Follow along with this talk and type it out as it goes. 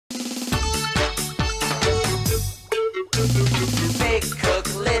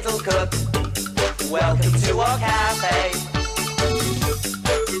Welcome to our cafe.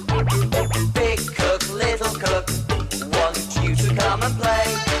 Big cook, little cook, want you to come and play.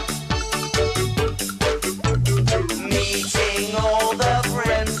 Meeting all the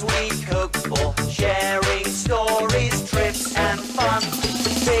friends we cook for, sharing stories, trips and fun.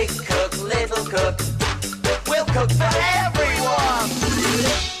 Big cook, little cook, we'll cook for everyone.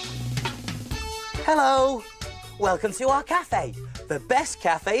 Hello, welcome to our cafe, the best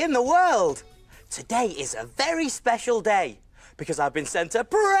cafe in the world. Today is a very special day because I've been sent a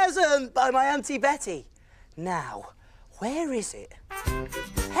present by my Auntie Betty. Now, where is it?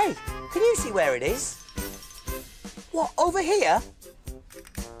 Hey, can you see where it is? What, over here?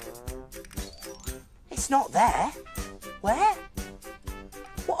 It's not there. Where?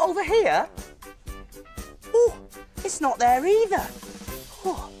 What, over here? Oh, it's not there either.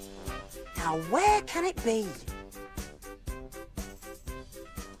 Oh. Now, where can it be?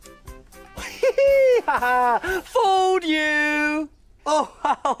 Fooled you!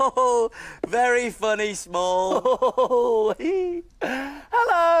 Oh, very funny, Small.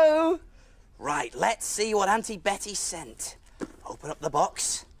 Hello! Right, let's see what Auntie Betty sent. Open up the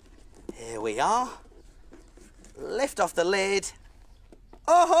box. Here we are. Lift off the lid.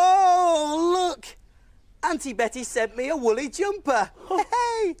 Oh, look! Auntie Betty sent me a woolly jumper.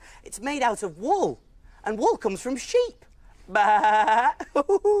 Hey, it's made out of wool, and wool comes from sheep. Bah!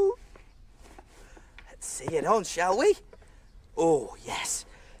 Let's see it on, shall we? Oh, yes.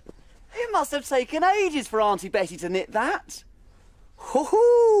 It must have taken ages for Auntie Betty to knit that.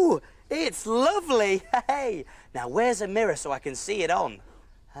 Hoo-hoo! It's lovely. Hey, now where's a mirror so I can see it on?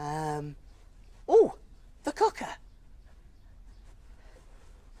 Oh, the cooker.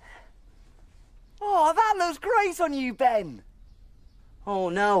 Oh, that looks great on you, Ben. Oh,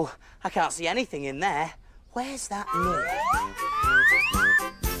 no, I can't see anything in there. Where's that mirror?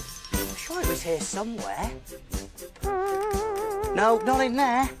 I'm sure it was here somewhere. No, not in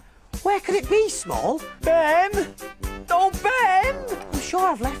there. Where could it be, Small? Ben! Oh, Ben! I'm sure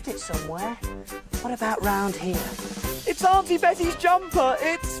I've left it somewhere. What about round here? It's Auntie Betty's jumper.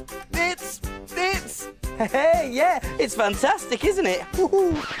 It's... Hey, yeah, it's fantastic, isn't it?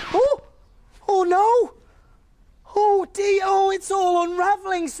 Oh, no! Oh, dear, oh, it's all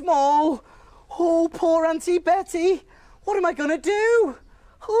unravelling, Small. Oh, poor Auntie Betty. What am I going to do?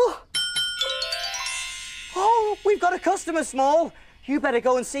 Oh, we've got a customer, Small. You better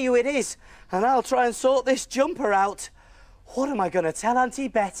go and see who it is, and I'll try and sort this jumper out. What am I going to tell Auntie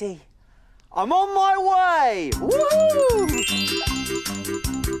Betty? I'm on my way! Woo!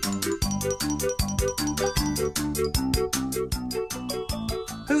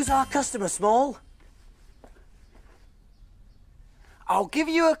 Who's our customer, Small? I'll give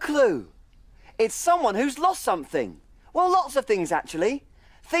you a clue. It's someone who's lost something. Well, lots of things, actually.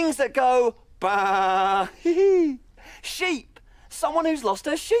 Things that go, bah, sheep. Someone who's lost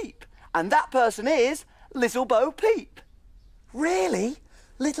her sheep. And that person is Little Bo Peep. Really?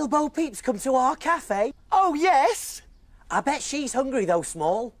 Little Bo Peep's come to our cafe? Oh, yes. I bet she's hungry, though,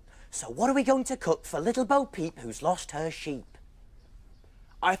 Small. So what are we going to cook for Little Bo Peep who's lost her sheep?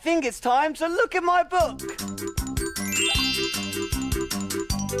 I think it's time to look in my book.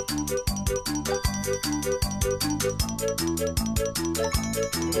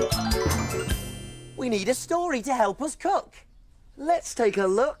 We need a story to help us cook. Let's take a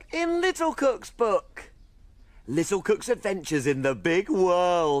look in Little Cook's book. Little Cook's Adventures in the Big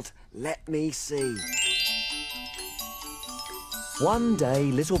World. Let me see. One day,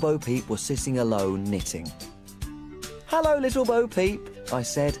 Little Bo Peep was sitting alone knitting. "Hello, Little Bo Peep," I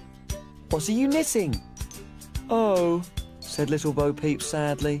said. "What are you knitting?" "Oh," said Little Bo Peep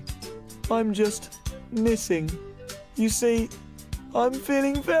sadly. "I'm just knitting. You see, I'm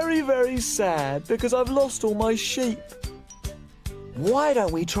feeling very, very sad because I've lost all my sheep." "Why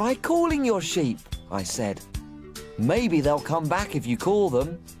don't we try calling your sheep?" I said. "Maybe they'll come back if you call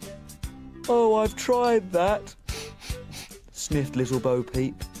them." "Oh, I've tried that," sniffed Little Bo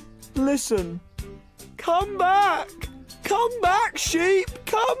Peep. "Listen. Come back! Come back, sheep!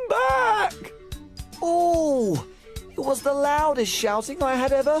 Come back!" Oh, it was the loudest shouting I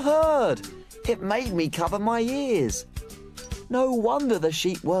had ever heard. It made me cover my ears. No wonder the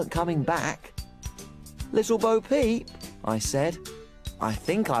sheep weren't coming back. "Little Bo Peep," I said, "I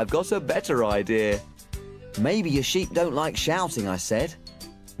think I've got a better idea." "Maybe your sheep don't like shouting," I said.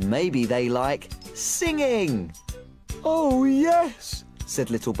 "Maybe they like singing." "Oh, yes," said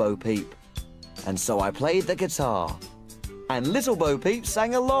Little Bo Peep. And so I played the guitar. And Little Bo Peep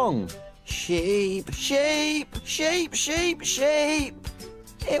sang along. Sheep, sheep, sheep, sheep, sheep.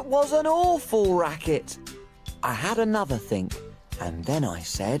 It was an awful racket. I had another think, and then I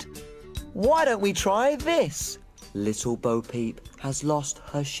said, Why don't we try this? Little Bo Peep has lost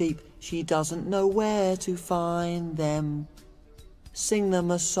her sheep. She doesn't know where to find them. Sing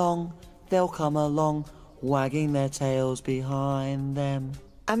them a song, they'll come along, wagging their tails behind them.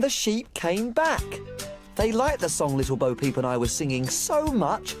 And the sheep came back. They liked the song Little Bo Peep and I were singing so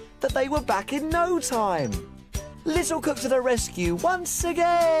much that they were back in no time. Little Cook to the rescue once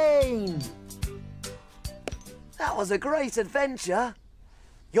again. That was a great adventure.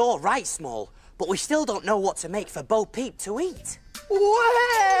 You're right, Small, but we still don't know what to make for Bo Peep to eat.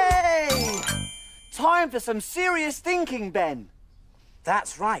 Way! Time for some serious thinking, Ben.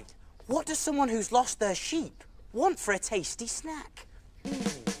 That's right. What does someone who's lost their sheep want for a tasty snack?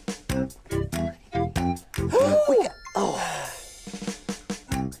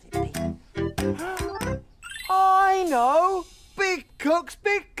 I know! Big Cook's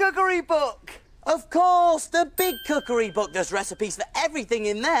Big Cookery book! Of course, the Big Cookery book. There's recipes for everything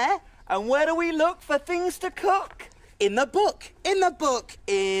in there. And where do we look for things to cook? In the book,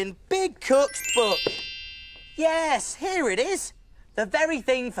 in Big Cook's book. Yes, here it is. The very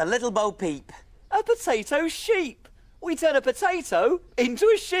thing for Little Bo Peep. A potato sheep. We turn a potato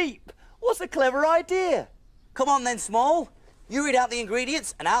into a sheep. What a clever idea. Come on then, Small. You read out the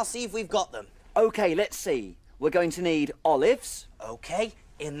ingredients and I'll see if we've got them. OK, let's see. We're going to need olives. OK,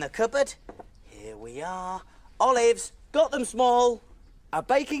 in the cupboard. Here we are. Olives. Got them, Small. A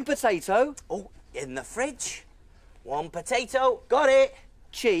baking potato. Oh, in the fridge. 1 potato. Got it.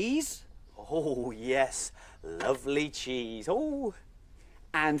 Cheese. Oh, yes. Lovely cheese. Oh.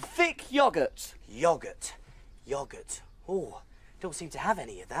 And thick yoghurt. Yoghurt. Oh, don't seem to have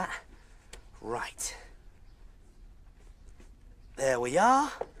any of that. Right. There we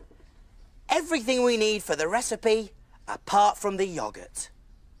are. Everything we need for the recipe, apart from the yoghurt.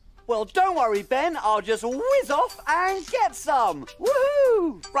 Well, don't worry, Ben. I'll just whiz off and get some.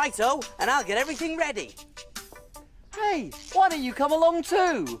 Woohoo! Righto, and I'll get everything ready. Hey, why don't you come along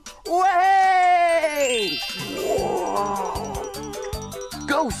too? Way!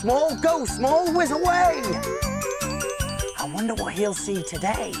 Go, Small, whiz away! I wonder what he'll see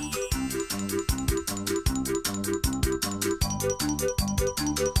today.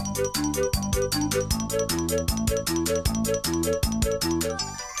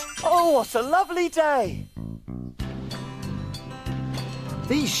 Oh, what a lovely day!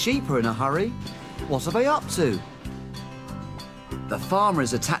 These sheep are in a hurry. What are they up to? The farmer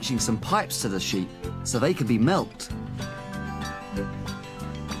is attaching some pipes to the sheep so they can be milked.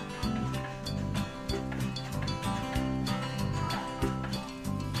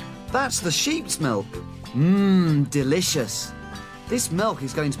 That's the sheep's milk. Mmm, delicious. This milk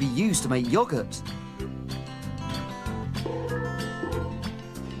is going to be used to make yoghurt.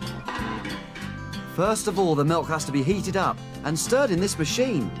 First of all, the milk has to be heated up and stirred in this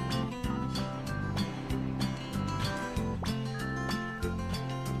machine.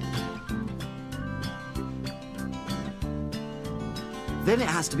 Then it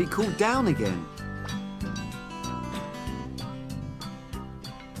has to be cooled down again.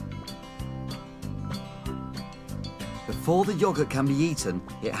 Before the yoghurt can be eaten,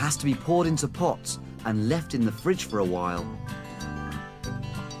 it has to be poured into pots and left in the fridge for a while.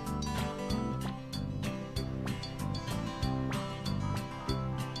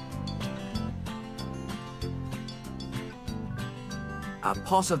 A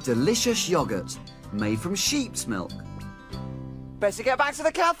pot of delicious yoghurt made from sheep's milk. Better get back to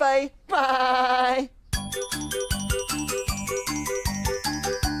the cafe. Bye!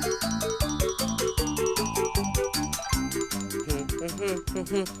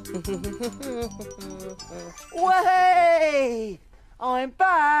 Way! I'm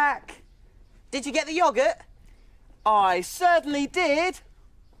back! Did you get the yoghurt? I certainly did.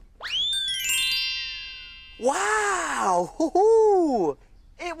 Wow! Hoo-hoo!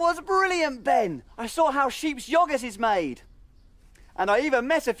 It was brilliant, Ben. I saw how sheep's yoghurt is made. And I even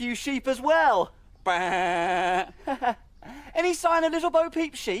met a few sheep as well. Any sign of Little Bo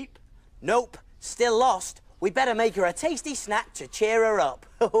Peep sheep? Nope, still lost. We'd better make her a tasty snack to cheer her up.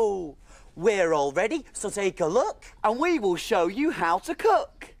 We're all ready, so take a look. And we will show you how to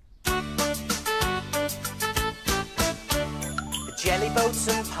cook. Jelly boats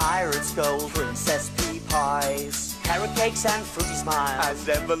and pirates' gold, princess pea pies, carrot cakes and fruity smiles,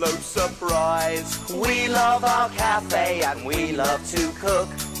 And envelope surprise. We love our cafe and we love to cook.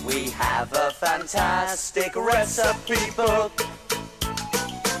 We have a fantastic recipe book.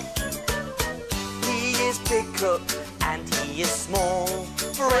 He is Big Cook and he is Small.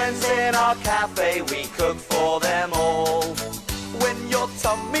 Friends in our cafe, we cook for them all. When your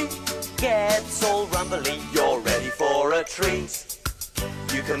tummy Gets all rumbly, you're ready for a treat.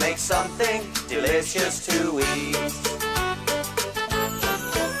 you can make something delicious to eat.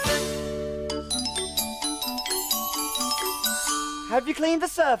 Have you cleaned the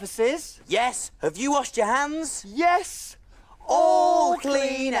surfaces? Yes. Have you washed your hands? Yes. All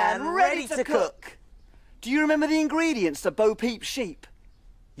clean and ready to cook. Do you remember the ingredients to Bo Peep sheep?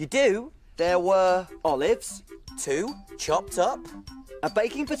 You do? There were olives, 2 chopped up, a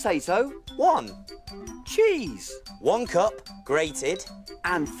baking potato, 1 cheese, 1 cup grated,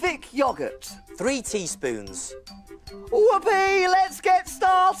 and thick yoghurt. 3 teaspoons. Whoopee! Let's get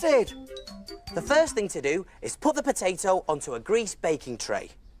started! The first thing to do is put the potato onto a greased baking tray.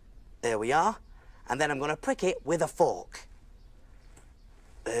 There we are. And then I'm going to prick it with a fork.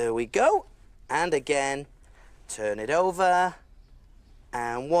 There we go. And again, turn it over.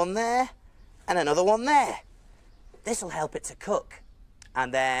 And 1 there. And another 1 there. This will help it to cook.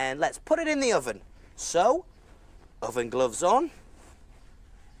 And then let's put it in the oven. So, oven gloves on.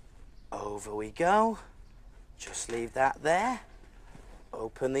 Over we go. Just leave that there.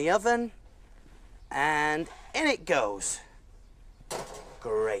 Open the oven. And in it goes.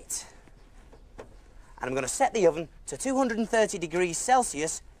 Great. And I'm going to set the oven to 230 degrees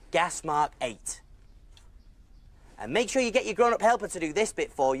Celsius, gas mark 8. And make sure you get your grown-up helper to do this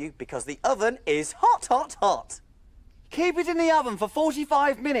bit for you because the oven is hot, hot, hot. Keep it in the oven for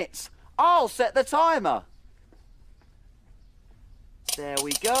 45 minutes. I'll set the timer. There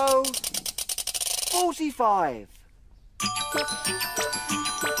we go. 45.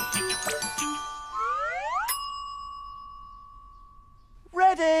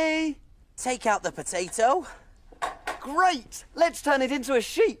 Ready! Take out the potato. Great! Let's turn it into a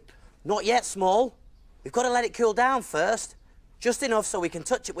sheep. Not yet, Small. We've got to let it cool down first. Just enough so we can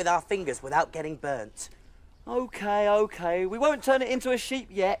touch it with our fingers without getting burnt. OK, OK. We won't turn it into a sheep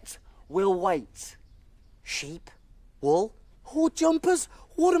yet. We'll wait. Sheep? Wool? Oh, jumpers!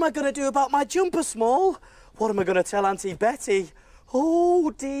 What am I going to do about my jumper, Small? What am I going to tell Auntie Betty?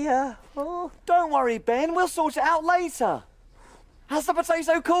 Oh, dear. Oh, don't worry, Ben. We'll sort it out later. Has the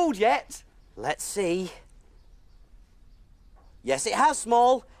potato cooled yet? Let's see. Yes, it has,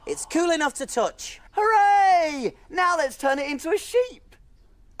 Small. It's cool enough to touch. Hooray! Now let's turn it into a sheep.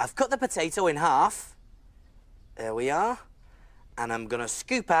 I've cut the potato in half. There we are. And I'm going to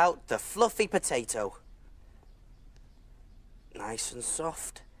scoop out the fluffy potato. Nice and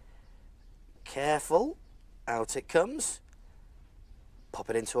soft. Careful. Out it comes. Pop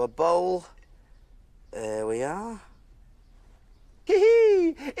it into a bowl. There we are.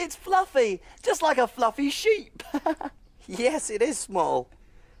 Hee-hee! It's fluffy, just like a fluffy sheep. Yes, it is, Small.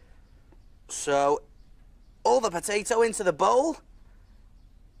 So, all the potato into the bowl.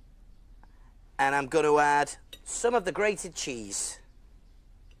 And I'm going to add some of the grated cheese.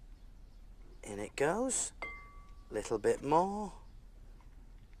 In it goes. Little bit more.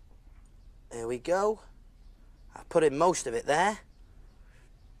 There we go. I've put in most of it there.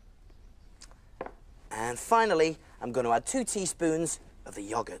 And finally, I'm going to add 2 teaspoons of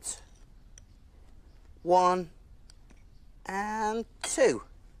the yoghurt. 1 and 2.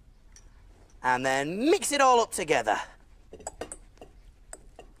 And then mix it all up together.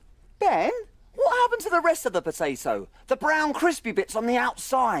 Ben, what happened to the rest of the potato? The brown crispy bits on the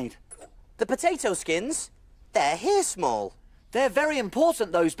outside. The potato skins, they're here, Small. They're very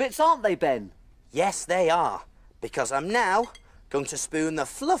important, those bits, aren't they, Ben? Yes, they are. Because I'm now going to spoon the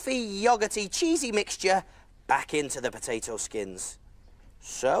fluffy, yoghurty, cheesy mixture back into the potato skins.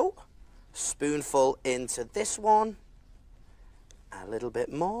 So, spoonful into this one. A little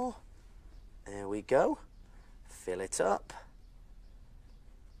bit more. There we go. Fill it up.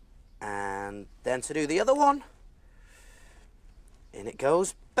 And then to do the other one. In it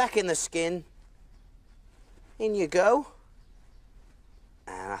goes. Back in the skin. In you go.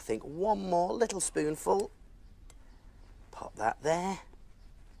 And I think 1 more little spoonful. Pop that there.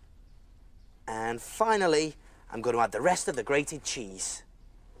 And finally, I'm going to add the rest of the grated cheese.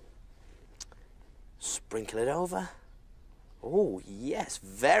 Sprinkle it over. Oh, yes,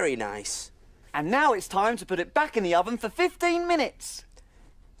 very nice. And now it's time to put it back in the oven for 15 minutes.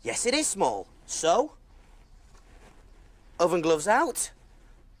 Yes, it is, Small. So, oven gloves out.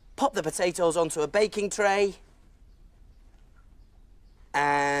 Pop the potatoes onto a baking tray.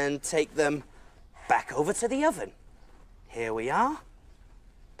 And take them back over to the oven. Here we are.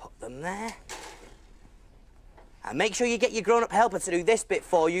 Put them there. And make sure you get your grown-up helper to do this bit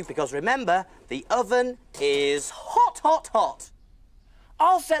for you, because remember, the oven is hot, hot, hot.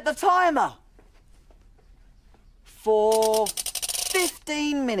 I'll set the timer for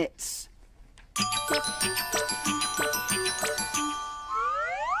 15 minutes.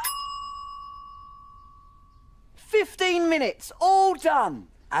 "15 minutes, all All done.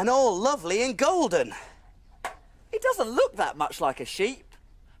 And all lovely and golden. It doesn't look that much like a sheep,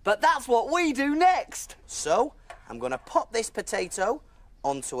 but that's what we do next. So, I'm going to pop this potato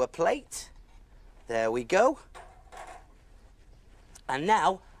onto a plate. There we go. And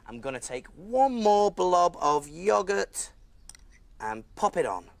now, I'm going to take one more blob of yoghurt and pop it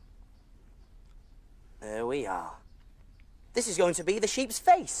on. There we are. This is going to be the sheep's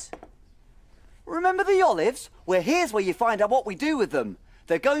face. Remember the olives? Well, here's where you find out what we do with them.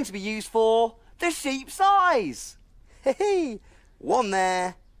 They're going to be used for the sheep's eyes. Hey, one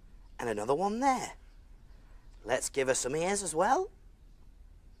there and another one there. Let's give her some ears as well.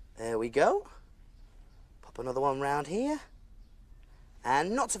 There we go. Pop another one round here.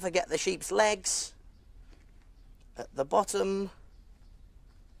 And not to forget the sheep's legs at the bottom.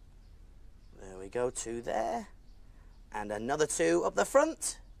 There we go, two there. And another two up the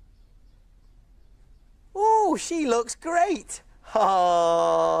front. Oh, she looks great.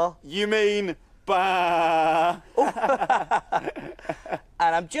 Oh. You mean bah?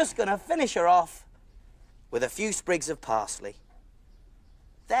 And I'm just going to finish her off with a few sprigs of parsley.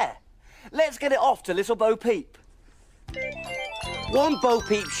 There. Let's get it off to Little Bo Peep. One Bo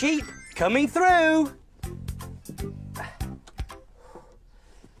Peep sheep coming through.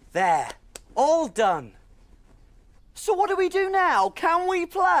 There. All done. So what do we do now? Can we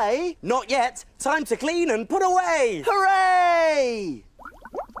play? Not yet. Time to clean and put away. Hooray!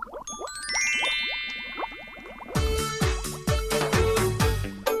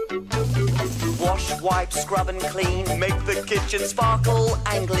 Wash, wipe, scrub and clean. Make the kitchen sparkle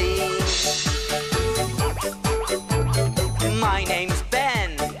and gleam. My name's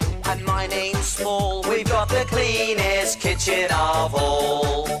Ben. And my name's Small. We've got the cleanest kitchen of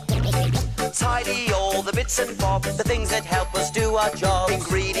all. Tidy all the bits and bobs, The things that help us do our jobs.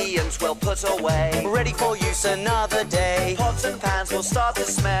 ingredients well put away. Ready for use another day. Pots and pans will start to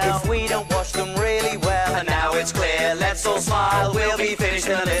smell. If we don't wash them really well. And now it's clear, let's all smile. We'll be finished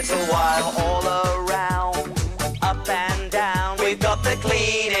in a little while. All around, Up and down. we've got the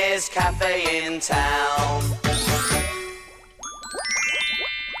cleanest cafe in town.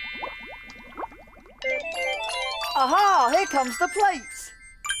 Aha! Here comes the plate.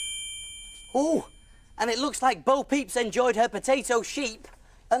 Oh, and it looks like Bo Peep's enjoyed her potato sheep.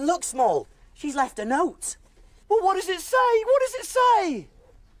 And look, Small, she's left a note. Well, what does it say? What does it say?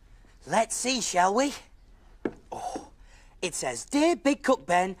 Let's see, shall we? Oh, it says, Dear Big Cook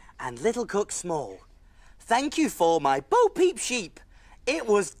Ben and Little Cook Small, thank you for my Bo Peep sheep. It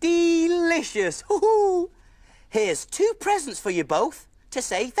was delicious. Hoo-hoo. Here's 2 presents for you both to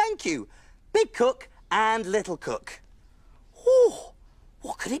say thank you. Big Cook and Little Cook. Oh,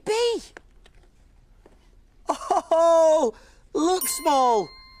 what could it be? Oh, look, Small.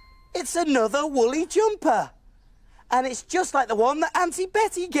 It's another woolly jumper. And it's just like the one that Auntie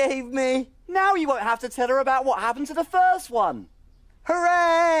Betty gave me. Now you won't have to tell her about what happened to the first one.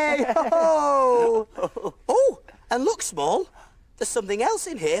 Hooray! Oh, oh, and look, Small. There's something else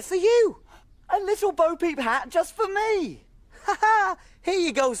in here for you. A little Bo Peep hat just for me. Ha ha! Here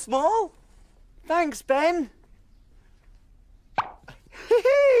you go, Small. Thanks, Ben.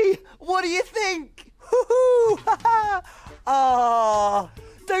 What do you think? Hoo-hoo! Ha ha! Ah!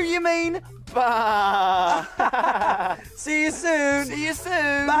 Do you mean bah? See you soon. See you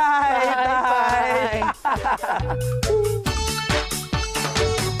soon. Bye. Bye.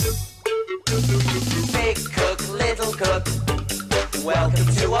 Big Cook, Little Cook, welcome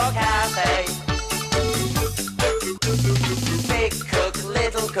to our cafe. Big Cook,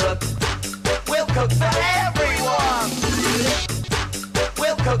 Little Cook, we'll cook for everyone.